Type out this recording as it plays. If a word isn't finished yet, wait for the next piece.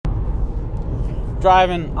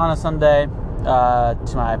driving on a Sunday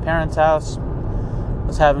to my parents' house.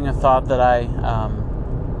 Was having a thought that I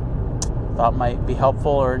thought might be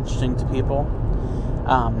helpful or interesting to people.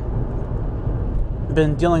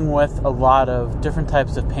 Been dealing with a lot of different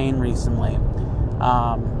types of pain recently.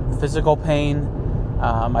 Physical pain.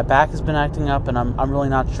 My back has been acting up, and I'm really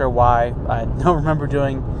not sure why. I don't remember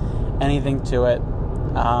doing anything to it.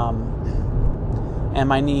 And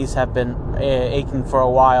my knees have been aching for a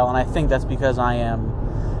while, and I think that's because I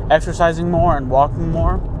am exercising more and walking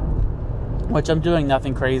more, which I'm doing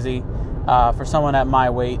nothing crazy. For someone at my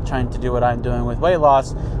weight trying to do what I'm doing with weight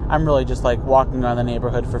loss, I'm really just like walking around the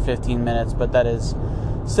neighborhood for 15 minutes, but that is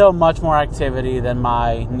still much more activity than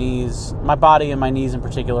my body and my knees in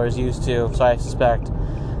particular is used to, so I suspect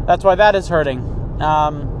that's why that is hurting.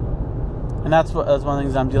 And that's one of the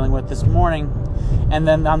things I'm dealing with this morning. And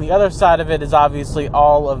then on the other side of it is obviously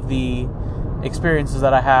all of the experiences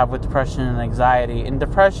that I have with depression and anxiety. In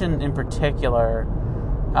depression in particular,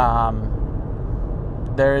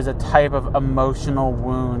 there is a type of emotional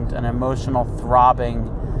wound, an emotional throbbing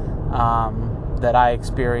that I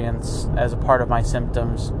experience as a part of my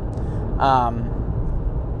symptoms.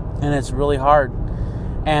 And it's really hard.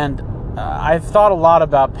 And I've thought a lot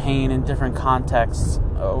about pain in different contexts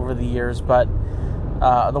over the years, but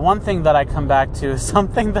the one thing that I come back to is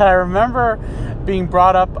something that I remember being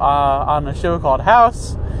brought up on a show called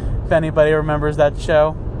House, if anybody remembers that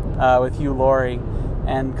show, with Hugh Laurie.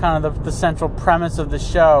 And kind of the central premise of the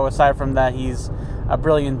show, aside from that he's a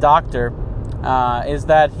brilliant doctor, is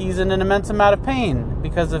that he's in an immense amount of pain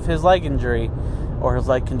because of his leg injury or his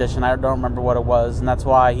leg condition. I don't remember what it was, and that's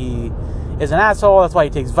why he is an asshole. That's why he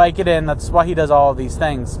takes Vicodin. That's why he does all of these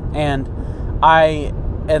things. And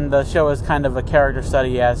the show is kind of a character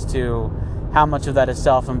study as to how much of that is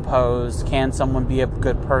self-imposed. Can someone be a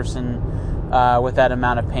good person with that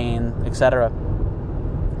amount of pain, etc.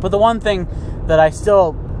 But the one thing that I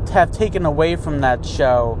still have taken away from that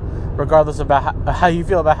show, regardless about how you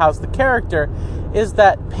feel about House the character, is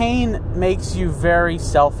that pain makes you very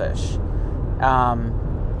selfish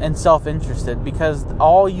and self-interested, because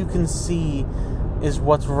all you can see is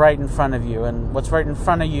what's right in front of you, and what's right in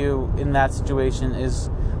front of you in that situation is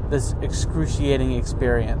this excruciating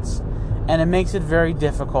experience. And it makes it very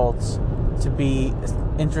difficult to be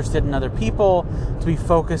interested in other people, to be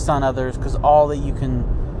focused on others, because all that you can,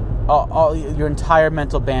 all your entire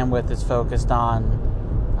mental bandwidth is focused on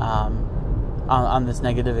this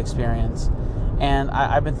negative experience. And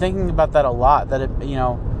I've been thinking about that a lot. That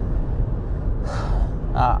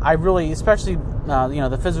I really, especially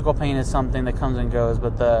the physical pain is something that comes and goes,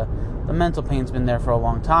 but the mental pain's been there for a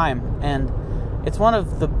long time, and it's one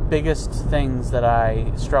of the biggest things that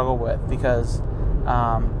I struggle with, because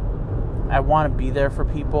I want to be there for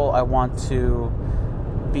people. I want to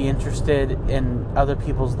be interested in other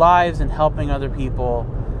people's lives and helping other people,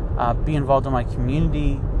 be involved in my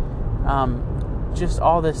community, just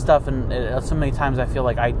all this stuff. And so many times I feel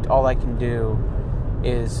like all I can do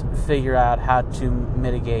is figure out how to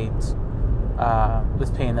mitigate this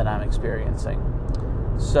pain that I'm experiencing.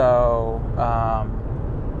 So,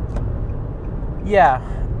 yeah.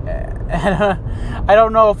 I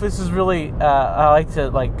don't know if this is really, I like to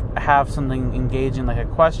have something engaging, like a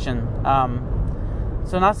question.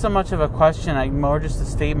 So not so much of a question, more just a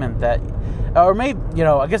statement that, or maybe,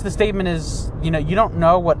 I guess the statement is, you don't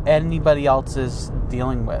know what anybody else is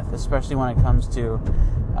dealing with, especially when it comes to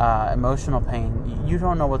emotional pain. You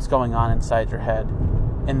don't know what's going on inside your head,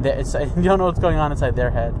 and you don't know what's going on inside their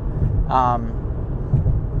head.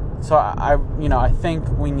 So I think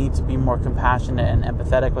we need to be more compassionate and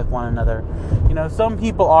empathetic with one another. Some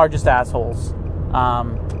people are just assholes.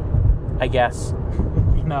 I guess.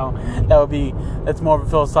 That's more of a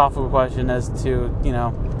philosophical question as to,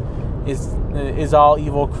 is all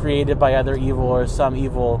evil created by other evil, or is some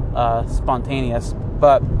evil spontaneous?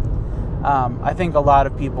 But I think a lot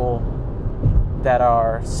of people that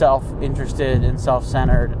are self-interested and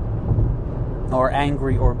self-centered, or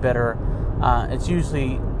angry or bitter, it's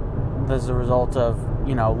usually as a result of,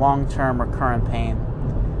 long-term recurrent pain.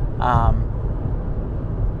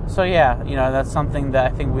 So yeah, that's something that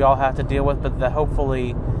I think we all have to deal with, but that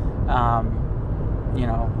hopefully,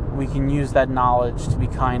 we can use that knowledge to be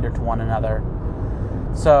kinder to one another.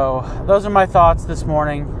 So those are my thoughts this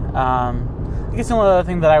morning. I guess the only other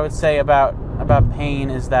thing that I would say about pain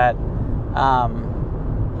is that,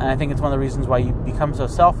 and I think it's one of the reasons why you become so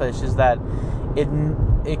selfish, is that it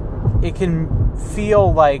can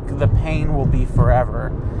feel like the pain will be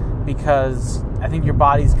forever, because I think your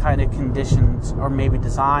body's kind of conditioned, or maybe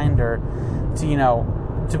designed, or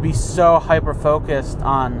to be so hyper focused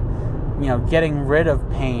on getting rid of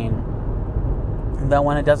pain, that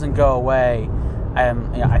when it doesn't go away,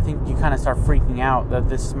 I think you kind of start freaking out that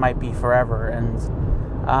this might be forever. And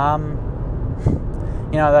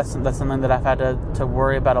that's something that I've had to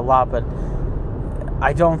worry about a lot. But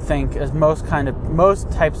I don't think, as most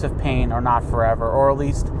types of pain are not forever, or at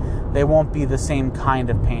least they won't be the same kind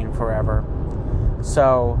of pain forever.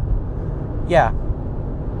 So, yeah,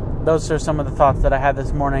 those are some of the thoughts that I had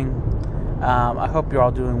this morning. I hope you're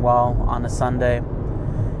all doing well on a Sunday,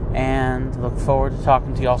 and look forward to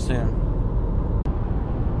talking to y'all soon.